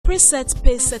Preset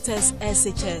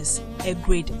SHS, a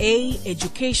Grade A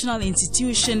educational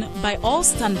institution by all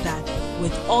standard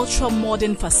with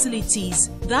ultra-modern facilities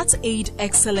that aid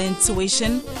excellent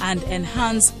tuition and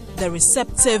enhance the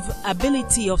receptive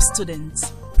ability of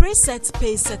students. Preset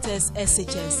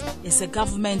SHS is a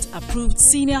government-approved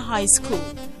senior high school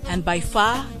and by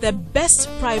far the best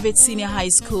private senior high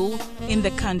school in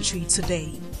the country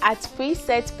today. At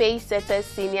Preset SHS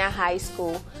Senior High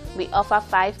School, we offer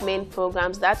 5 main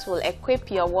programs that will equip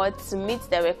your ward to meet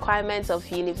the requirements of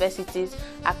universities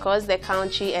across the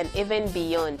country and even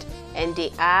beyond. And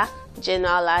they are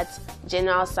General Arts,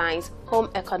 General Science, Home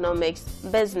Economics,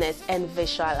 Business and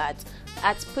Visual Arts.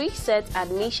 At Preset,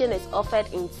 admission is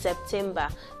offered in September.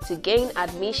 To gain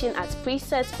admission at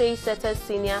Preset SHS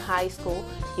Senior High School,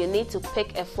 you need to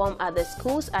pick a form at the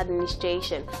school's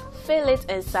administration, fill it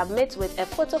and submit with a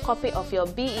photocopy of your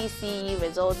BECE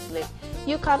results slip.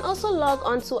 You can also log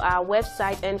onto our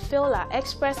website and fill our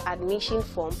express admission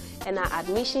form, and our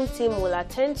admission team will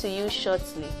attend to you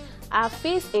shortly. Our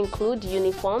fees include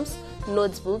uniforms,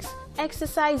 notebooks,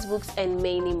 exercise books and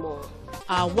many more.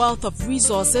 Our wealth of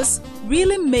resources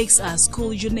really makes our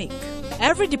school unique.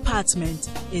 Every department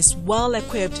is well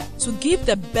equipped to give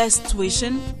the best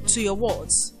tuition to your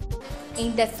wards.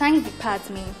 In the science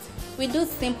department, we do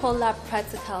simple lab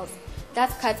practicals that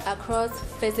cut across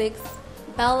physics,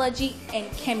 biology and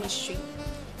chemistry.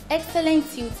 Excellent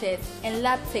tutors and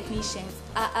lab technicians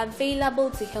are available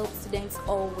to help students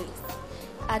always.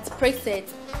 At Preset,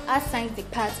 our science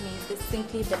department is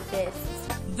simply the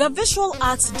best. The visual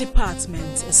arts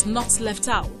department is not left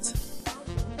out.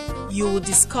 You will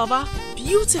discover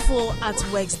beautiful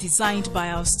artworks designed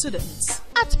by our students.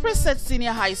 At Preset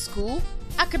Senior High School,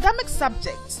 academic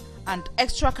subjects and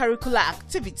extracurricular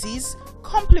activities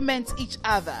complement each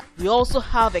other. We also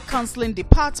have a counseling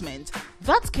department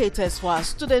that caters for our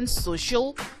students'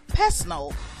 social,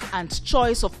 personal, and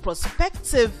choice of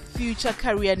prospective future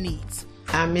career needs.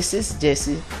 I'm Mrs.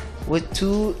 Jessie with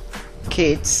 2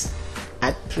 kids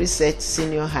at Preset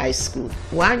Senior High School.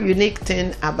 One unique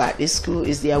thing about this school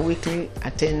is their weekly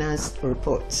attendance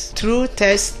reports through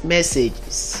text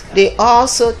messages. They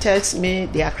also text me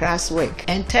their classwork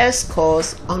and test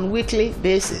scores on weekly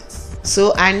basis,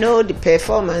 so I know the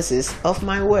performances of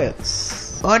my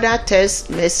works. Other text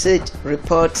message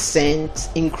reports sent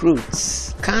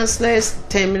includes counselors'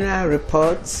 terminal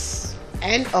reports,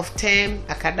 end of term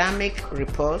academic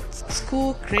reports,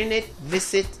 school clinic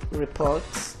visit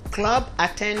reports, club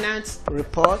attendance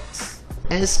reports,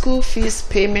 and school fees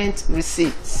payment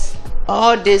receipts.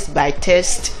 All this by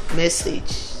text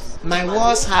message. My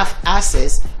wards have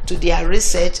access to their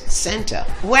research center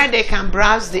where they can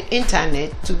browse the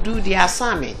internet to do their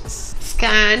assignments,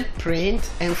 scan, print,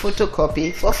 and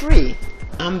photocopy for free.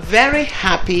 I'm very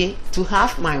happy to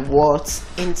have my wards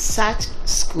in such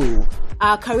school.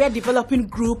 Our career developing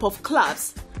group of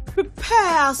clubs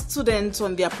prepare our students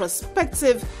on their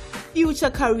prospective future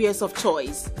careers of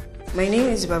choice. My name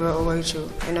is Baba Owaicho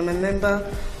and I'm a member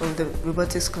of the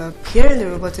Robotics Club. Here in the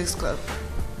Robotics Club,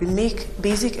 we make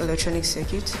basic electronic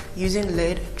circuits using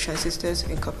LED, transistors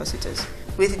and capacitors.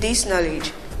 With this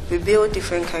knowledge, we build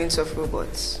different kinds of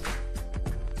robots.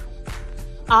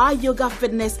 Our yoga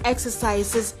fitness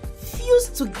exercises fuse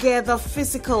together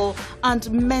physical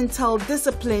and mental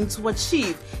discipline to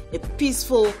achieve a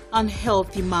peaceful and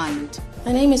healthy mind.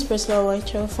 My name is Preset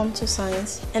SHS from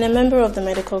Science and a member of the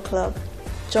medical club.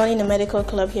 Joining the medical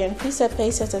club here in Preset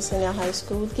SHS Senior High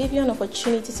School will give you an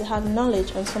opportunity to have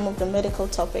knowledge on some of the medical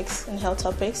topics and health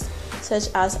topics such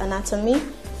as anatomy,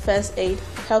 first aid,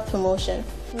 health promotion.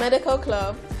 Medical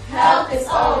club. Health is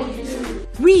all we do.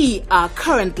 We are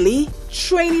currently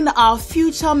training our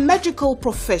future medical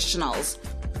professionals.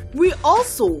 We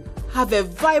also have a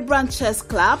vibrant chess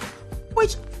club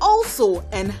which also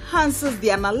enhances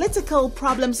the analytical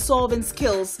problem-solving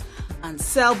skills and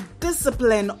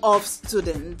self-discipline of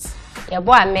students.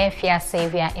 Yeboah Mefia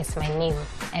Xavier is my name,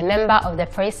 a member of the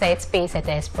Preset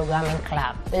SHS Programming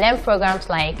Club. We learn programs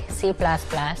like C++,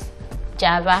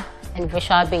 Java, and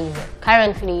Visual Basic.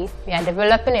 Currently, we are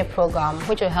developing a program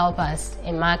which will help us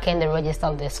in marking the register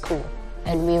of the school,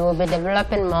 and we will be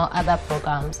developing more other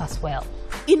programs as well.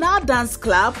 In our dance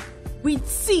club, we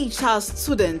teach our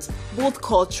students both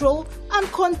cultural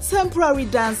and contemporary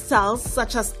dance styles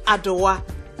such as Adowa,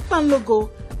 Panlogo,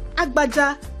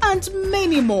 Agbaja, and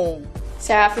many more.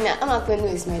 Serafina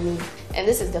Amakwenu is my name, and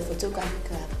this is the photography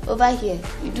club. Over here,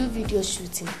 we do video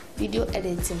shooting, video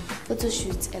editing, photo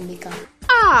shoots, and makeup.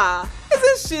 Ah,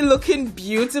 isn't she looking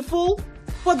beautiful?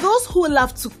 For those who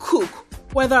love to cook,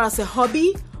 whether as a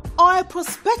hobby or a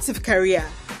prospective career,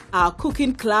 our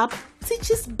cooking club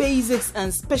teaches basics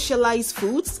and specialized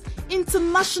foods,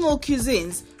 international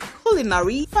cuisines,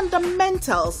 culinary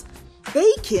fundamentals,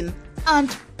 baking,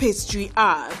 and pastry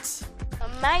art.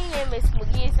 My name is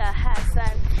Mugiza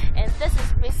Hassan, and this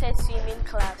is Preset Swimming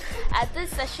Club. At this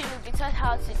session, we'll be taught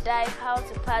how to dive, how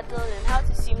to paddle, and how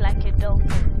to swim like a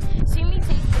dolphin. Swimming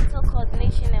takes little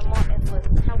coordination and more effort.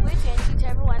 I'm going to entreat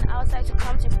everyone outside to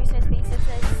come to Preset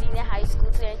SHS Senior High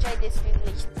School to enjoy this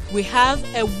privilege. We have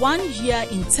a one-year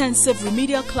intensive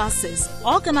remedial classes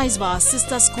organized by our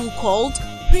sister school called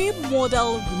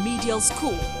Pre-Model Remedial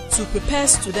School to prepare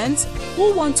students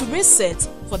who want to reset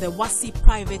for the WASI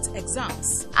private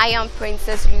exams. I am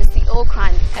Princess Lucy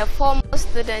Okran, a former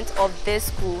student of this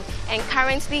school and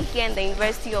currently here in the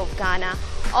University of Ghana,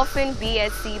 offering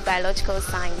BSc Biological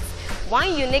Science.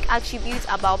 One unique attribute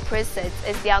about Preset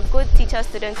is their good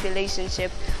teacher-student relationship,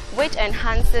 which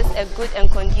enhances a good and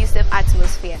conducive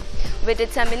atmosphere. With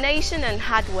determination and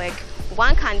hard work,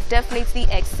 one can definitely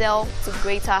excel to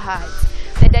greater heights.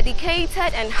 The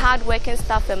dedicated and hard-working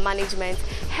staff and management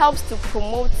helps to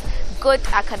promote good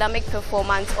academic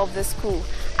performance of the school.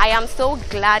 I am so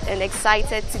glad and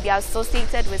excited to be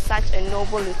associated with such a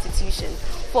noble institution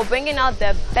for bringing out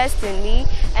the best in me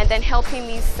and then helping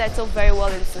me settle very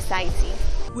well in society.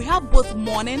 We have both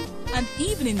morning and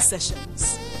evening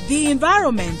sessions. The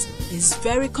environment is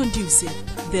very conducive.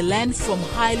 They learn from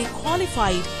highly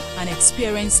qualified and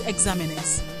experienced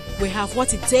examiners. We have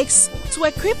what it takes to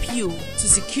equip you to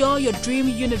secure your dream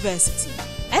university.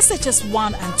 SHS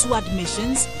 1 and 2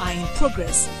 admissions are in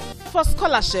progress. For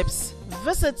scholarships,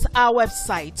 visit our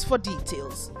website for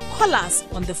details. Call us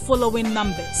on the following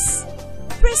numbers.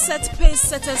 Preset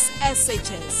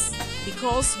SHS,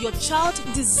 because your child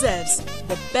deserves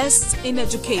the best in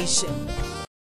education.